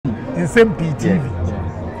Nsem-Pii TV.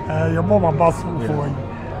 Your mom boss for you.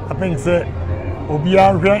 I think say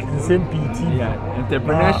Obia Nsem-Pii TV.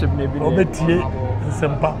 Entrepreneurship maybe.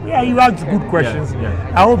 Nsem-Pii. Yeah, you ask good questions.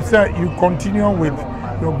 I hope sir you continue with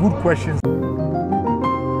your good questions.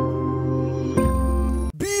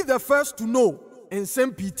 Be the first to know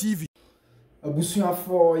Nsem-Pii TV.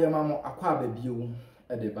 Abusuafo yamamo akwa babio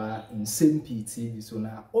edeba Nsem-Pii TV. So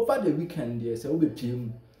now over the weekend there say we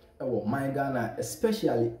be my Ghana,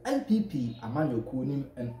 especially NPP, Amanyoku nim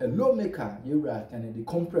and a lawmaker, Yura and the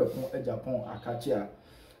compare from Japan, Akachia.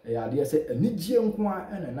 A idea say a Nijian Kwa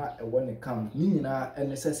and a one account, Nina and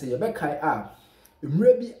necessary Bekai are.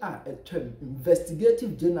 Mrebi are a term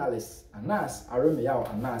investigative journalist, ANAS, Aromeyao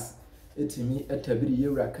ANAS, etimi etabiri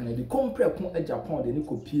Yura can the compare from Japan, the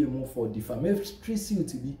Nico PMO for defamatory suit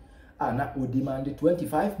to be na demanded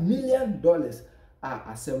 $25 million.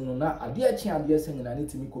 Asem no na ade achi ade sen na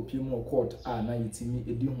nitimi kopie mu court na yitimi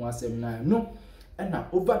edi ho asem na no na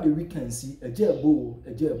over the weekend see eja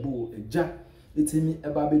itimi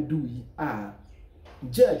eba bedu yi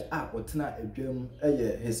judge otena adwam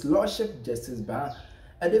his lordship justice Baah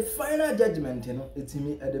the final judgment no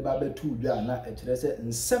itimi ede ba betu dwa na ekire se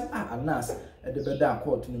nsem ANAS ede beda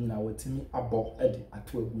court no nyina watimi abo ede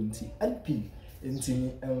ato agunti NP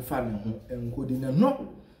ntimi emfa ne ho enkodi ne no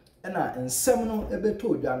na nsem no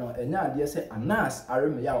ebeto dwa no enya ade se ANAS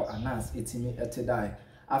Aremeyao ANAS etimi etedai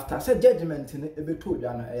after say judgment no ebeto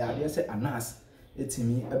dwa no eya ade se ANAS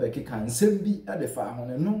etimi ebekeka nsem bi edefa ho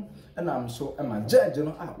no na amso ema judge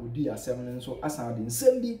no odi asem no nso asan de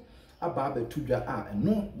nsem bi aba beto dwa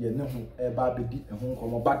eno ye ne ho eba bedi ho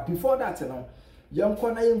nkomo but before that no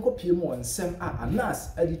yenko na yenko pie mu nsem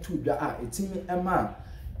ANAS edi to dwa etimi ema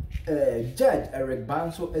Judge Eric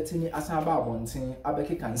Banso etini asaba abontin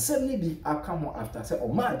abekeka nsem ni bi aka ho after say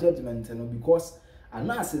ma judgment no because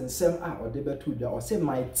ANAS nsem ode betu dwa or say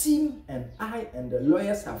my team and I and the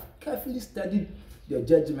lawyers have carefully studied the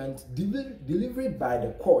judgment delivered by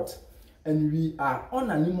the court and we are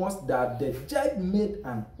unanimous that the judge made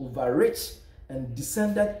an overreach and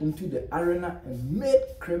descended into the arena and made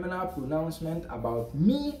criminal pronouncement about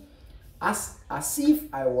me as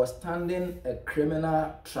if I was standing a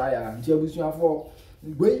criminal trial. Ntiabusuafo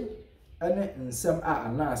gbe ene nsem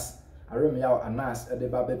ANAS Aremeyao ANAS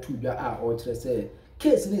edeba betu dwa o kire say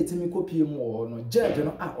case na etimi kopie mu wo no judge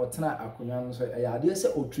no otena akonya no so ade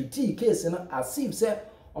say o treaty case no as if say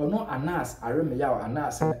ono ANAS Aremeyao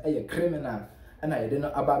ANAS na criminal na yede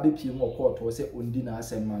no aba be pie mu court wo say ondi na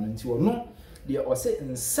asem ma no nti ono de o say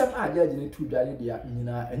nsem judge ni tu dwa ne de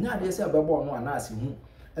nyina enya ade say abebo no ANAS hu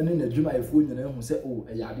ene na dwuma efu nyina hu se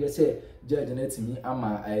ade se judge na timi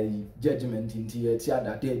ama judgment nti ye ti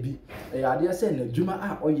adada bi ade se na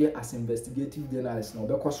dwuma oye as investigative journalist na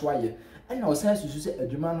obekoso aye ena o san susu se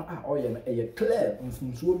adwuma no oye no clear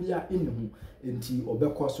mfunsuo bia hu nti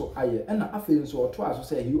obekoso aye ena afi nso oto aso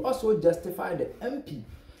se he also justified the MP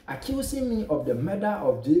accusing me of the murder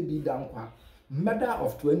of JB Dankwa, murder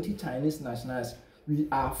of 20 Chinese nationals. We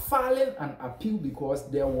are filing an appeal because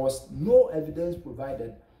there was no evidence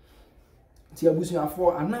provided.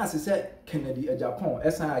 Tiabusuafo ANAS say Kennedy Japan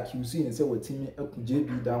esa accusing say wetimi eku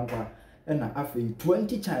JB Dankwa na afei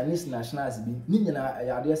 20 Chinese nationals bi ni nyina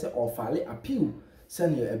ayade say or file appeal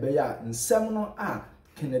sene ebeya nsem no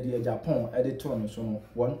Kennedy Japan editor no so no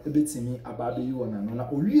won ebetimi ababe yi wona no na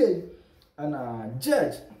owie na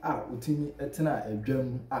judge otimi etena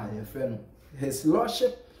adwam yefe no his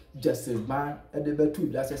lordship justice Baah ede betu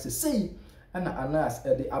dwa say na ANAS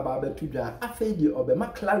ede aba betu dwa afei de obema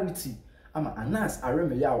clarity ama ANAS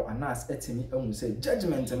Aremeyao ANAS etimi emu say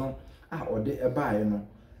judgment no ode ebae no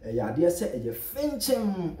yade say eye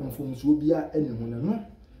fenchem mfomsuo bia enihu no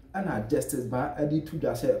na justice Baah ede tu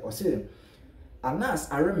dwa say o say ANAS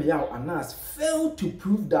Aremeyao ANAS failed to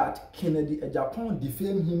prove that Kennedy Japan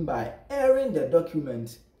defamed him by airing the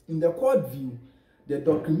document. In the court view, the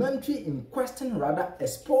documentary in question rather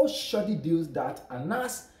exposed shoddy deals that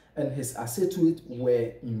ANAS and his associates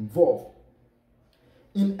were involved.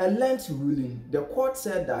 In a lengthy ruling, the court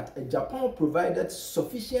said that Japan provided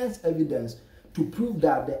sufficient evidence to prove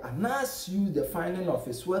that the ANAS used the finding of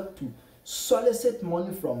his work to solicit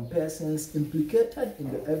money from persons implicated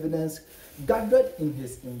in the evidence gathered in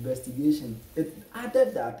his investigation. It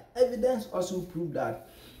added that evidence also proved that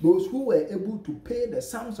those who were able to pay the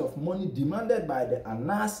sums of money demanded by the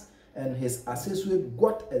ANAS and his accessory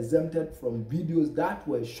got exempted from videos that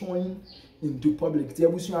were showing into public.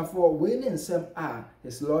 For when Nsem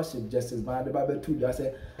his lordship Justice Baah de Babetu just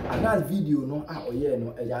say ANAS video no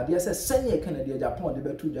no e say senior Kennedy Japan de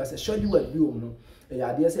Betu just say show you what view no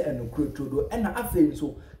e say eno krotodo and afei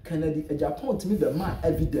so Kennedy Japan to me the man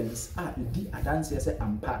evidence di adanse say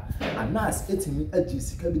ampa ANAS etimi agi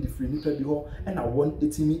sika bi di free nipa bi ho and won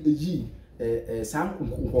etimi eyi san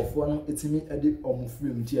nkofo no etimi ede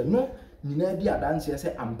omfree mtie no nyina di adanse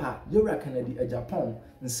say ampa yewra Kennedy Japan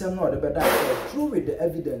nsem no de beda true with the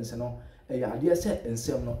evidence no ade say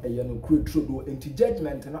nsem no no krotodo enti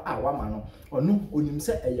judgment no wama no onu onim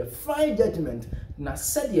say fine judgment na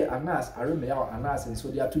said ye ANAS aremya ANAS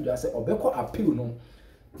nso dia to say obeko appeal no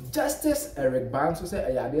Justice Eric Baah so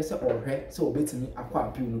say ade say ohwe say obetimi akwa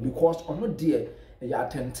appeal no because ono de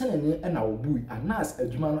atentene ni na obui ANAS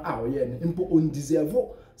adwuma no oye no impo on deserve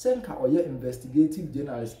say nka oye investigative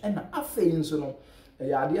journalist na afei nso no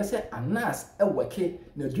ade say ANAS eweke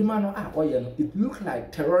na adwuma no oye no it look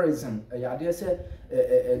like terrorism ade say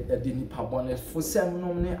the nipa bonnet for sem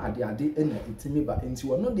no ne ade na itimi ba enti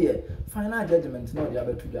wono de final judgment no de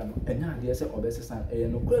abetu dwa no enya ade say obesesa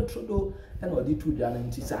no krotrodo na odi tu dwa no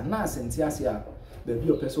nti say ANAS enti ase a be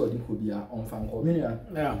bi opese odi ko bia on fan communion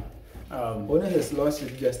only his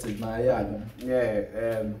lordship Justice Baah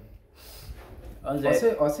I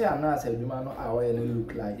say ANAS adwuma no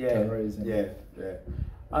look like terrorism.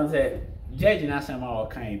 I say judge na sama o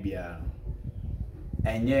kan bia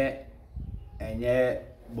enye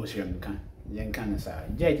bosham kan yen kan sa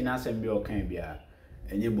judge na sama bi o kan bia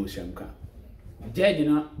enye bosham kan judge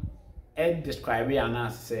no describe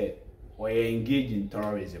ANAS say we engage in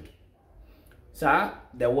terrorism. Sir,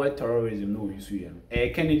 the word terrorism no use here.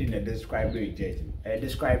 Kennedy na describe it judge.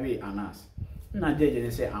 Describe it ANAS. Na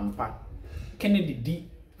judge say ampa. Kennedy di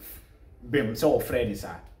bem so Freddy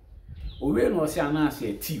sir. Owe no say ANAS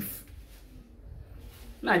a thief.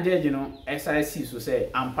 Na judge no SIC so say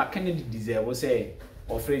ampa Kennedy deserve say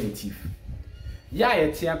offering thief. Ya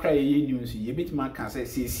ye tia kra ye news ye bitima kan say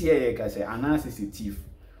ye ka say ANAS is a thief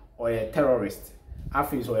or a terrorist.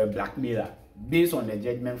 Afis or a blackmailer based on the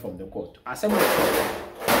judgment from the court. Asem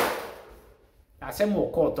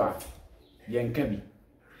court yenkabi.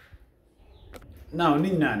 Now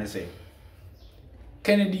ni na say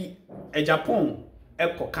Kennedy Japan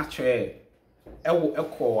eko catcher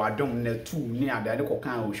eko adom na 2 ni ade ko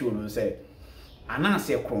kan o show no say ANAS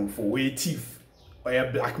e for we thief or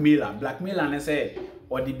a blackmailer na say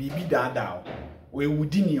or the bibi dada we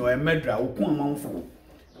wudini or a murderer okun amanfo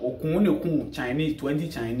okun ne kun Chinese 20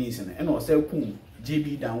 Chinese and also kun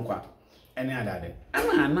JB down kwa any other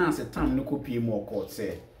ana ANAS time no copy more court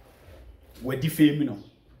say we defame no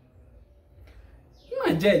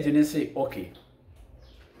na judge ne say okay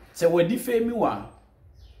say we defame wa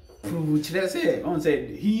prove say on said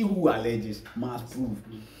he who alleges must prove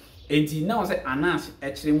and now say ANAS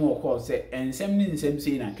actually more court say nsem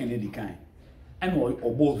say na Kennedy kan and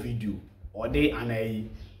obo video or they an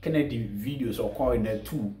Kennedy videos or call in the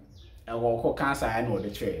 2 or call cancer and or the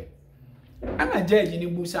chair. I'm a judge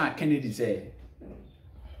in Busa Kennedy say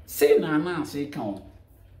na ANAS count.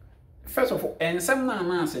 First of all, and some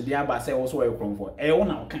ANAS the Abba say also a crumb for a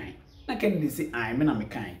one kind. Na Kennedy say I'm a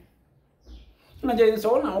kind. Na judge is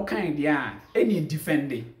all now kind, yeah, any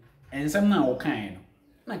defending and some now kind.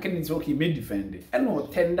 Na Kennedy say okay, may defend it. And no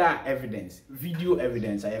tender evidence, video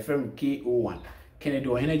evidence, I affirm KO1. Kennedy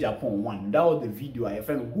or Japan 1. That was the video I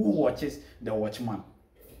found who watches the Watchman.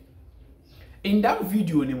 In that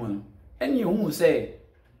video, anyone, and you who say,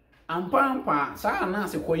 Ampa, sa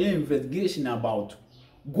ANAS a investigation about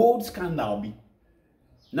gold scandal be.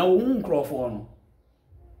 Now, Crawford,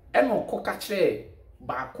 and no cocache,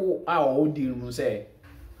 Bako, our deal, say,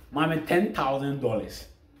 Mammy $10,000.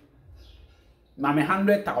 Mammy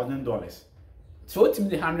 $100,000. So it's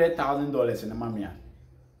me $100,000 in the mammy.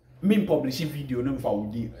 Me publishing video no for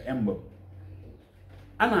the ember.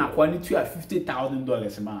 And I quality to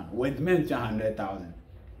 $50,000 man. Went meant to 100,000.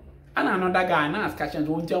 And another guy ANAS catching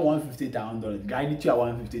 $150,000. Guy need to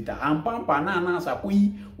 $150,000. And Pampa na ANAS a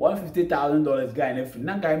 $150,000 guy and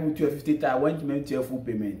na guy need to $50,000 went meant to full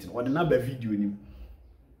payment or the number video him.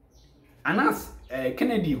 ANAS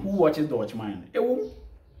Kennedy who watches the Watchman.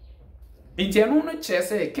 In no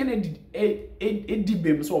say Kennedy did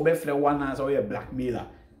bem so be free one as or a blackmailer.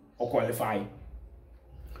 Or qualify.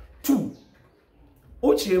 2.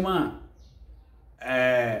 Ochema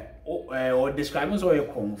or describing so a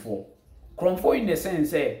cromfo in the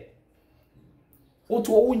sense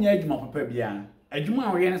Oto wunya adwuma papa bia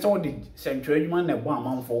adwuma we yen so de central adwuma na bo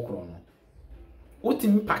amam for krono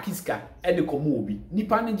wotimi pakiska e de komo obi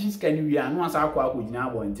nipa ne giska ni wi anu asa akwa akogina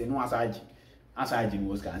abonte no asa agi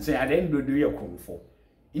no ska say ade ndodo ye kromfo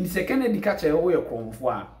in second edi ka che wo ye kromfo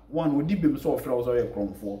a one odi bem so ofre wo so ye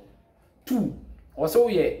kromfo two also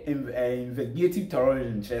ye investigative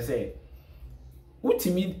terrorism che say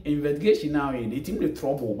wotimi investigation now e team the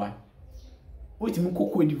trouble ba wotimi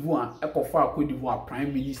Cote d'Ivoire ekofa Cote d'Ivoire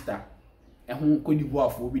prime minister ehun Cote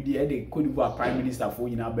d'Ivoire fo bi de e Cote d'Ivoire prime minister fo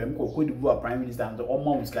nyina bem ko Cote d'Ivoire prime minister and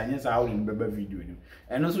omo muskanya sa how in bebe video ni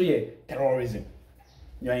and also ye terrorism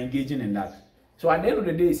you are engaging in that so at the end of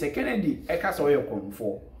the day say Kennedy e ka so ye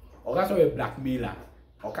konfo o ka so ye blackmailer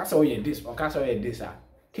o ka so ye this o ka so ye this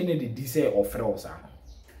Kennedy di say offer us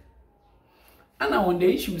and on the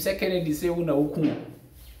issue say Kennedy say una oku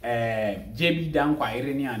JB Dankwa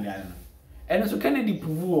ire ni and so Kennedy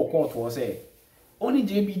prove o court was say only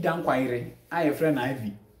JB Dankwa ire aye friend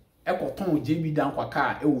Ivy e ko ton JB Dankwa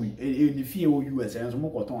car e ni fie o US en so mo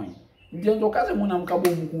ko ton ndi ndo ka se mo na mka bo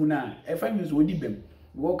muku na e fa mi so odi bem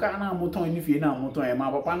wo ka na mo ton ni fie na mo ton e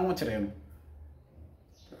ma papa no kire no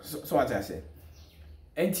so what I say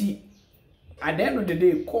enti at the end of the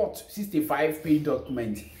day court 65-page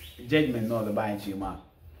document judgment no the by chima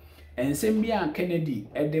Nsem-Pii Kennedy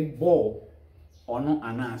e de ball ono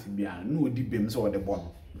ANAS bia no odi bem so the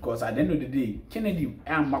ball because at the end of the day Kennedy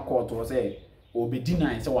am court was say obi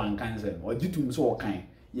deny say one cancel or ditum so kan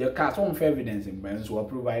ye ka so on evidence ben so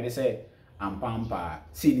provide say ampampa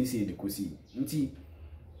see ni see the kosi nti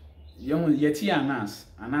ye ti ANAS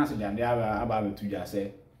bia dey aba betu ja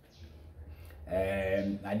say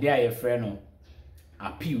ade aye frɛ no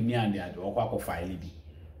appeal ni ade okwa file bi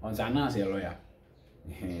on ANAS a lawyer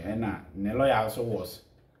na ne lawyer also was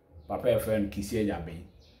papa friend Kisi Jabe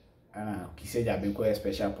Kisi Jabe ko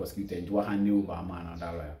special prosecutor do hand over man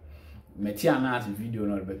another lawyer meti ANAS video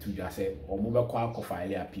no betu ja say o mo be ko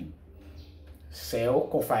file appeal say o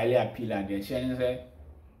ko file appeal and then share say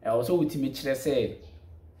e also ultimate kire say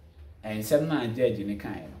ensem na judge ni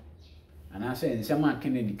kan no ana say ensem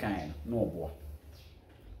Kennedy kan no obo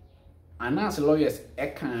ANAS lawyers e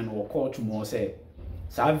kan no court mo say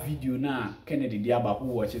sa video na Kennedy dia ba who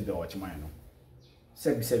watches the watchman no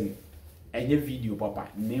sebi enye video papa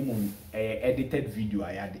name edited video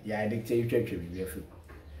ya edited twetwe bi afi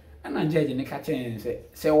ana judge ne ka chen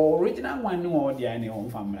say original one no dia ne on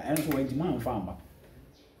family and so went man famba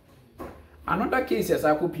another case as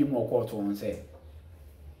akopi mo court on say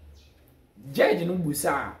judge no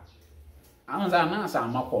busa anza na sa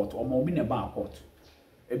ma court o ma obi ne ba court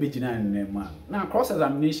e be gina ne man na cross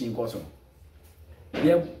examination course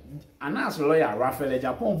yeah ANAS lawyer Raphael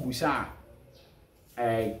Japan busa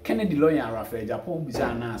Kennedy lawyer Raphael Japan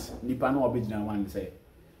busa ANAS nipa no obegina one say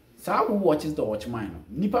sa who watches the watchman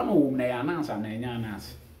nipa no wo na ANAS na nya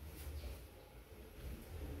ANAS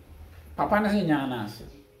papa na say nya ANAS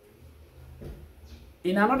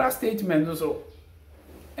in another statement also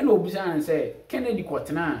and obusa and say Kennedy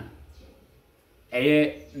kwotena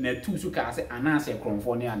na tu su ka say ANAS e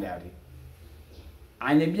kromfo ne ade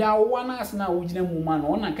anya bia wo ANAS na wo gina mu ma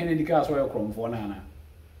no na Kennedy ka so e kromfo na na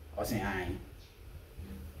o say ai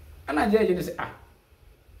ana judge ni say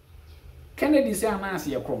Kennedy say ANAS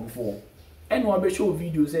ye kromfo eno obe show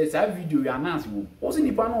video say sa video ya ANAS wo o say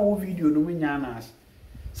nipa no wo video no nya ANAS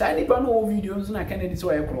sa nipa no wo video no na Kennedy so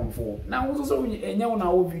e kromfo na wo so enya wo na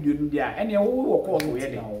wo video no dia ene wo court wo ye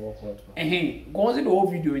de go say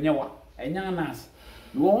the video nya wa enya ANAS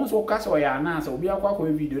wo so ka so ya ANAS obi akwa ko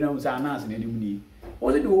video na wo say ANAS na nim ni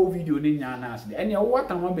o the whole video ni nya ANAS de ene what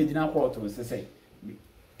am abegina court o say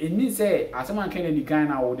eni say Asem Kennedy kan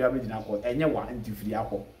na wo de abegina court enye wa antifiri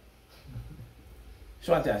akọ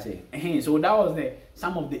so what I say so that was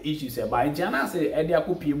some of the issues but ANAS e de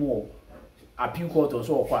akopie mu appeal court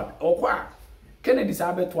so okwa Kennedy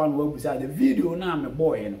sabe to one we say the video na me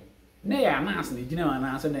boy no na ya ANAS na gina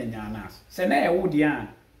ANAS na nya ANAS say na e wo de an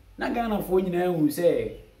na Ghana fo nyina hu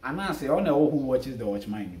say ANAS o na who watches the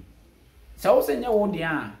watchman so wo senya wo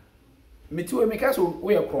dia metiwe meka so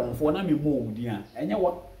wo ye kromfo na me mo wo dia enya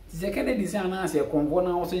wo se Kennedy say ANAS ye kromfo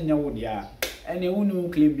na wo senya wo dia ene wo nu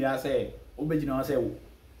claim bia say obegina wo say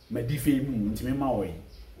ma defame mu ntime ma wo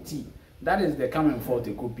ti that is the coming for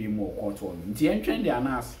to copy more court on nti entwen the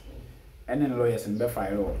ANAS ene lawyers in be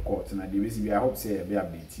file court na the way I hope say be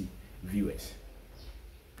update viewers